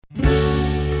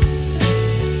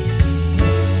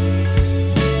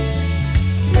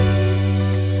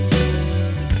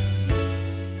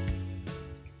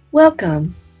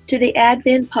Welcome to the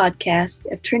Advent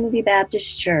podcast of Trinity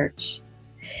Baptist Church.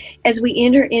 As we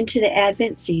enter into the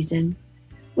Advent season,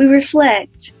 we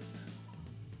reflect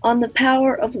on the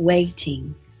power of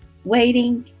waiting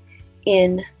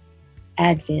in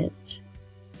Advent.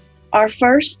 Our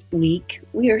first week,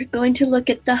 we are going to look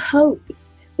at the hope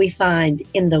we find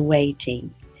in the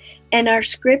waiting. And our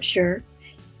scripture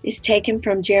is taken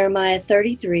from Jeremiah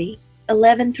 33,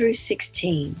 11 through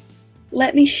 16.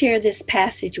 Let me share this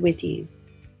passage with you.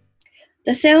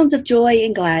 The sounds of joy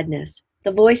and gladness,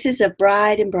 the voices of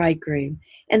bride and bridegroom,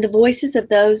 and the voices of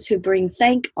those who bring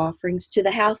thank offerings to the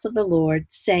house of the Lord,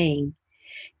 saying,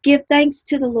 Give thanks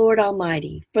to the Lord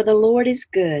Almighty, for the Lord is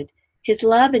good. His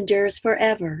love endures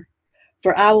forever.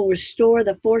 For I will restore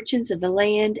the fortunes of the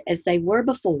land as they were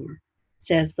before,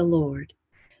 says the Lord.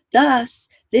 Thus,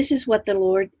 this is what the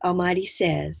Lord Almighty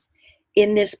says.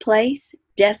 In this place,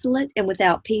 desolate and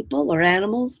without people or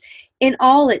animals, in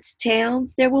all its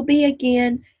towns there will be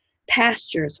again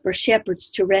pastures for shepherds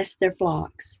to rest their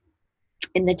flocks.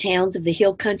 In the towns of the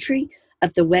hill country,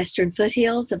 of the western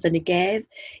foothills of the Negev,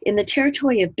 in the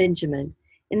territory of Benjamin,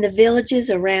 in the villages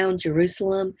around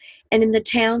Jerusalem, and in the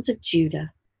towns of Judah,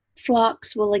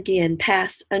 flocks will again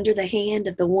pass under the hand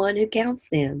of the one who counts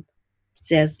them,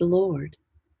 says the Lord.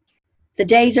 The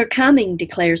days are coming,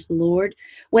 declares the Lord,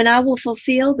 when I will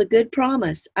fulfill the good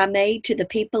promise I made to the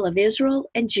people of Israel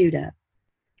and Judah.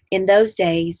 In those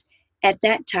days, at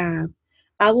that time,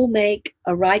 I will make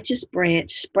a righteous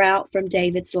branch sprout from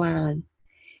David's line.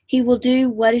 He will do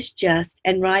what is just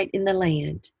and right in the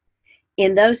land.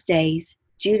 In those days,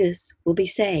 Judas will be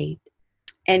saved,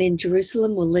 and in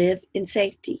Jerusalem will live in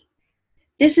safety.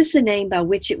 This is the name by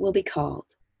which it will be called,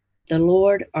 the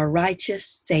Lord our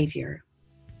righteous Savior.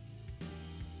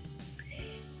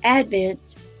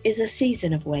 Advent is a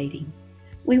season of waiting.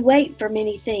 We wait for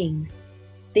many things: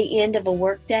 the end of a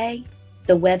workday,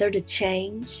 the weather to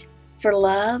change, for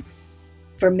love,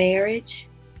 for marriage.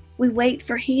 We wait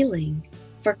for healing,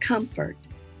 for comfort,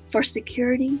 for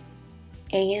security,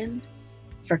 and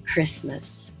for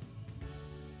Christmas.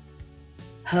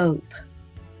 Hope.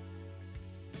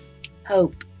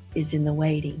 Hope is in the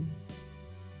waiting.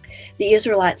 The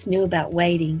Israelites knew about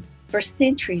waiting. For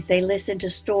centuries, they listened to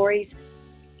stories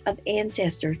of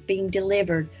ancestors being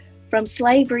delivered from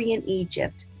slavery in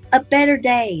Egypt, of better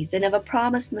days, and of a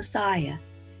promised Messiah.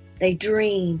 They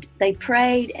dreamed, they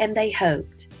prayed, and they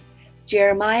hoped.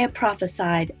 Jeremiah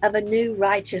prophesied of a new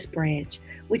righteous branch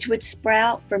which would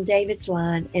sprout from David's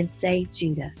line and save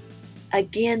Judah.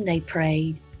 Again they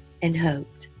prayed and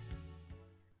hoped.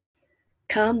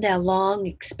 Come, thou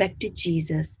long-expected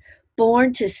Jesus,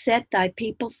 born to set thy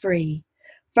people free.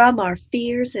 From our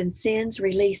fears and sins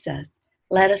release us.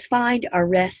 Let us find our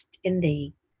rest in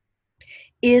thee.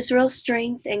 Israel's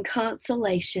strength and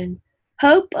consolation,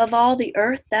 hope of all the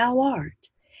earth thou art,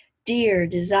 dear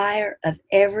desire of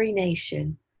every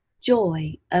nation,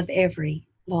 joy of every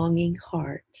longing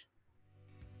heart.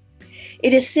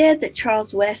 It is said that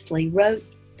Charles Wesley wrote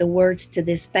the words to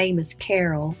this famous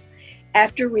carol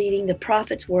after reading the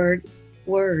prophet's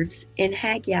words in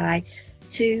Haggai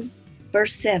 2,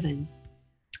 verse 7.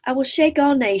 I will shake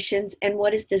all nations, and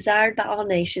what is desired by all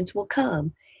nations will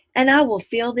come, and I will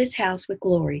fill this house with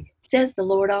glory, says the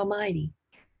Lord Almighty.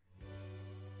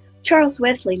 Charles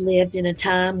Wesley lived in a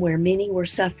time where many were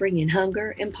suffering in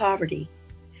hunger and poverty.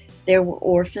 There were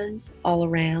orphans all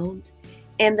around,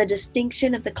 and the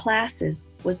distinction of the classes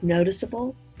was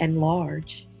noticeable and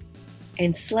large,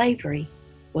 and slavery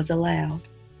was allowed.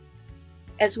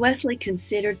 As Wesley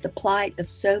considered the plight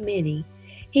of so many,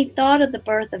 he thought of the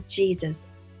birth of Jesus,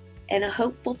 and a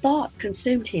hopeful thought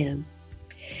consumed him.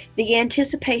 The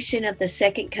anticipation of the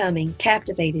second coming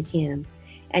captivated him,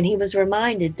 and he was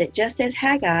reminded that just as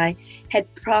Haggai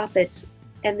had prophets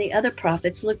and the other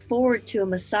prophets looked forward to a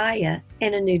Messiah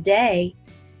and a new day,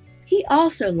 he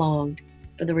also longed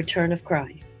for the return of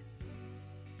Christ.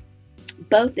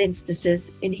 Both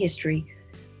instances in history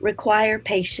require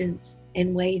patience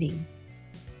and waiting.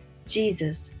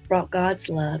 Jesus brought God's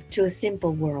love to a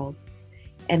sinful world,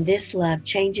 and this love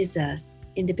changes us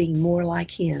into being more like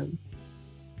Him.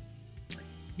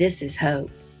 This is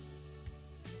hope.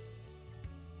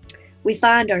 We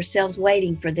find ourselves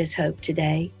waiting for this hope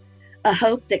today, a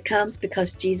hope that comes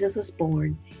because Jesus was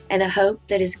born, and a hope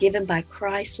that is given by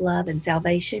Christ's love and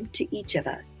salvation to each of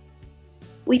us.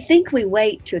 We think we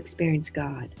wait to experience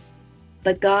God,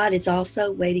 but God is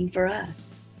also waiting for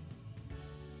us.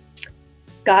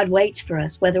 God waits for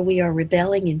us whether we are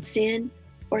rebelling in sin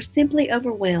or simply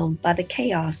overwhelmed by the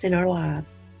chaos in our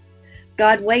lives.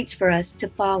 God waits for us to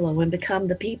follow and become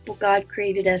the people God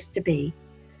created us to be,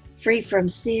 free from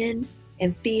sin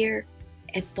and fear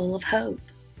and full of hope.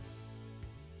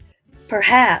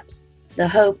 Perhaps the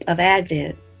hope of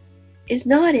Advent is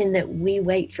not in that we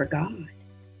wait for God,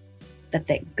 but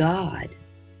that God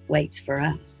waits for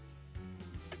us.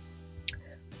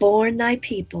 Born thy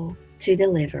people to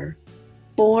deliver,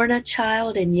 born a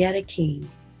child and yet a king,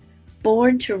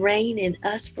 born to reign in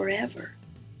us forever,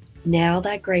 now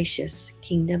thy gracious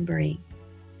kingdom bring.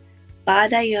 By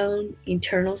thy own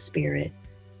eternal Spirit,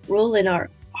 rule in our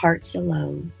hearts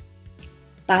alone.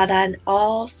 By thine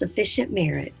all-sufficient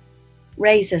merit,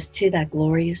 raise us to thy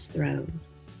glorious throne.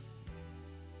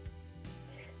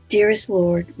 Dearest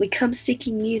Lord, we come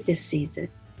seeking you this season.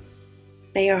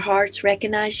 May our hearts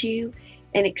recognize you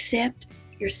and accept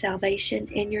your salvation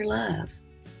and your love.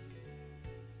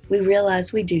 We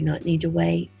realize we do not need to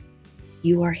wait.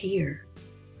 You are here.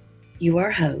 You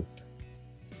are hope.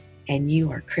 And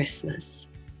you are Christmas.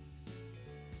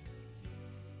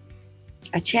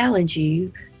 I challenge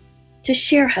you to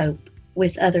share hope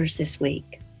with others this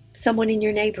week. Someone in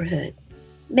your neighborhood.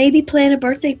 Maybe plan a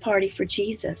birthday party for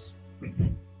Jesus.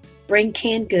 Bring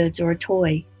canned goods or a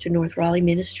toy to North Raleigh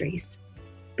Ministries.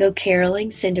 Go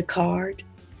caroling, send a card,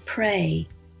 pray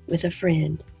with a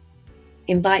friend.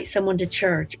 Invite someone to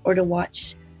church or to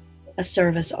watch a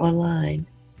service online.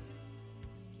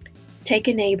 Take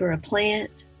a neighbor a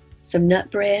plant, some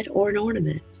nut bread, or an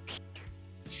ornament.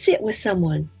 Sit with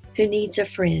someone who needs a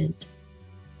friend.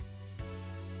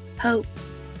 Hope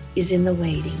is in the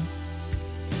waiting.